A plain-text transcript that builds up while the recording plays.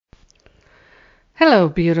Hello,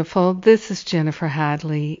 beautiful. This is Jennifer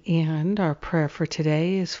Hadley, and our prayer for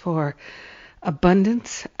today is for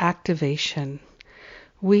abundance activation.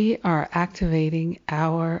 We are activating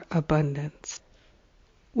our abundance.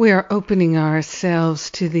 We are opening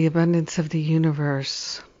ourselves to the abundance of the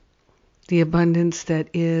universe, the abundance that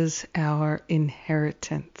is our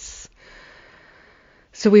inheritance.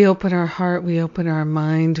 So we open our heart, we open our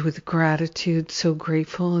mind with gratitude, so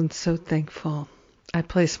grateful and so thankful. I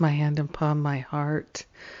place my hand upon my heart,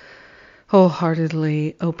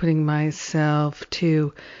 wholeheartedly opening myself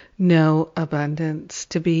to know abundance,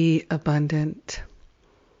 to be abundant,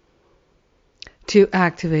 to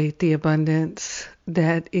activate the abundance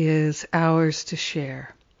that is ours to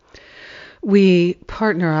share. We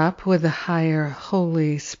partner up with the higher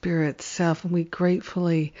Holy Spirit self, and we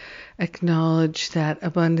gratefully acknowledge that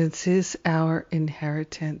abundance is our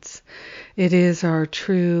inheritance. It is our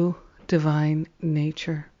true divine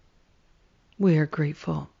nature. We are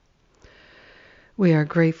grateful. We are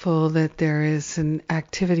grateful that there is an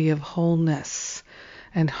activity of wholeness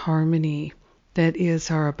and harmony that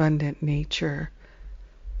is our abundant nature.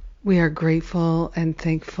 We are grateful and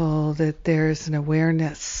thankful that there is an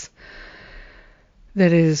awareness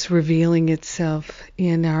that is revealing itself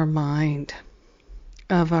in our mind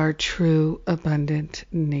of our true abundant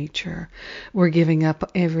nature. We're giving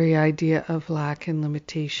up every idea of lack and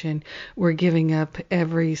limitation. We're giving up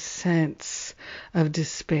every sense of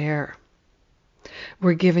despair.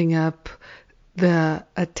 We're giving up the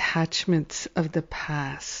attachments of the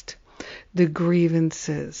past, the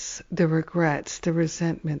grievances, the regrets, the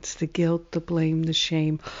resentments, the guilt, the blame, the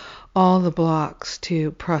shame, all the blocks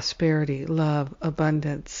to prosperity, love,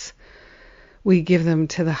 abundance. We give them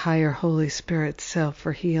to the higher Holy Spirit self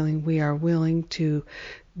for healing. We are willing to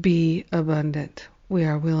be abundant. We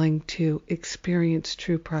are willing to experience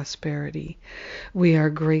true prosperity. We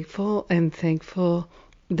are grateful and thankful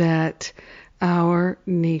that our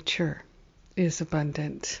nature is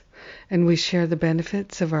abundant. And we share the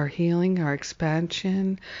benefits of our healing, our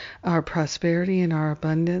expansion, our prosperity, and our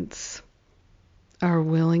abundance, our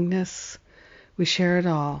willingness. We share it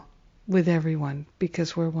all with everyone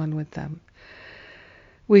because we're one with them.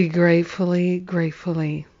 We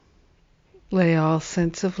gratefully lay all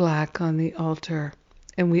sense of lack on the altar,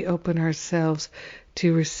 and we open ourselves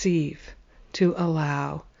to receive, to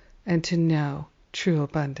allow, and to know true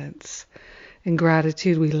abundance. In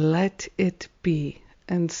gratitude, we let it be,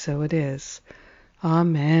 and so it is.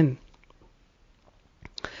 Amen.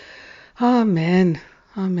 Amen.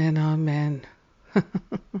 Amen. Amen.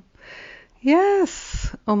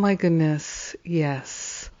 Yes. Oh my goodness.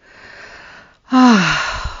 Yes.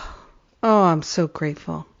 Oh, I'm so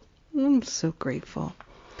grateful. I'm so grateful.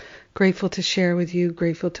 Grateful to share with you,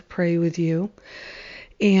 grateful to pray with you,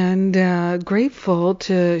 and grateful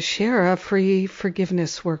to share a free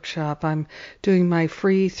forgiveness workshop. I'm doing my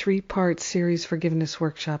free 3-part series forgiveness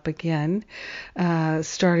workshop again,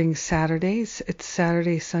 starting Saturdays. It's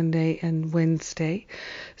Saturday, Sunday, and Wednesday.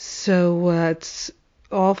 So it's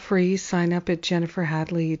all free. Sign up at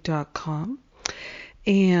jenniferhadley.com.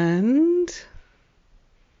 And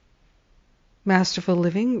Masterful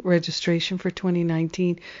Living registration for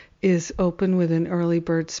 2019 is open with an early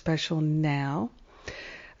bird special now.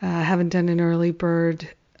 I haven't done an early bird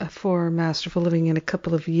for Masterful Living in a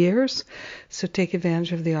couple of years, so take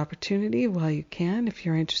advantage of the opportunity while you can if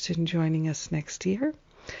you're interested in joining us next year.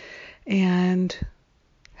 And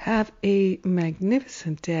have a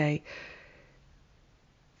magnificent day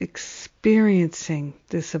experiencing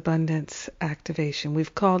this abundance activation.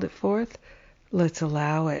 We've called it forth. Let's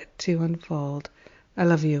allow it to unfold. I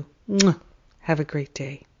love you. Have a great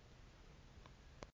day.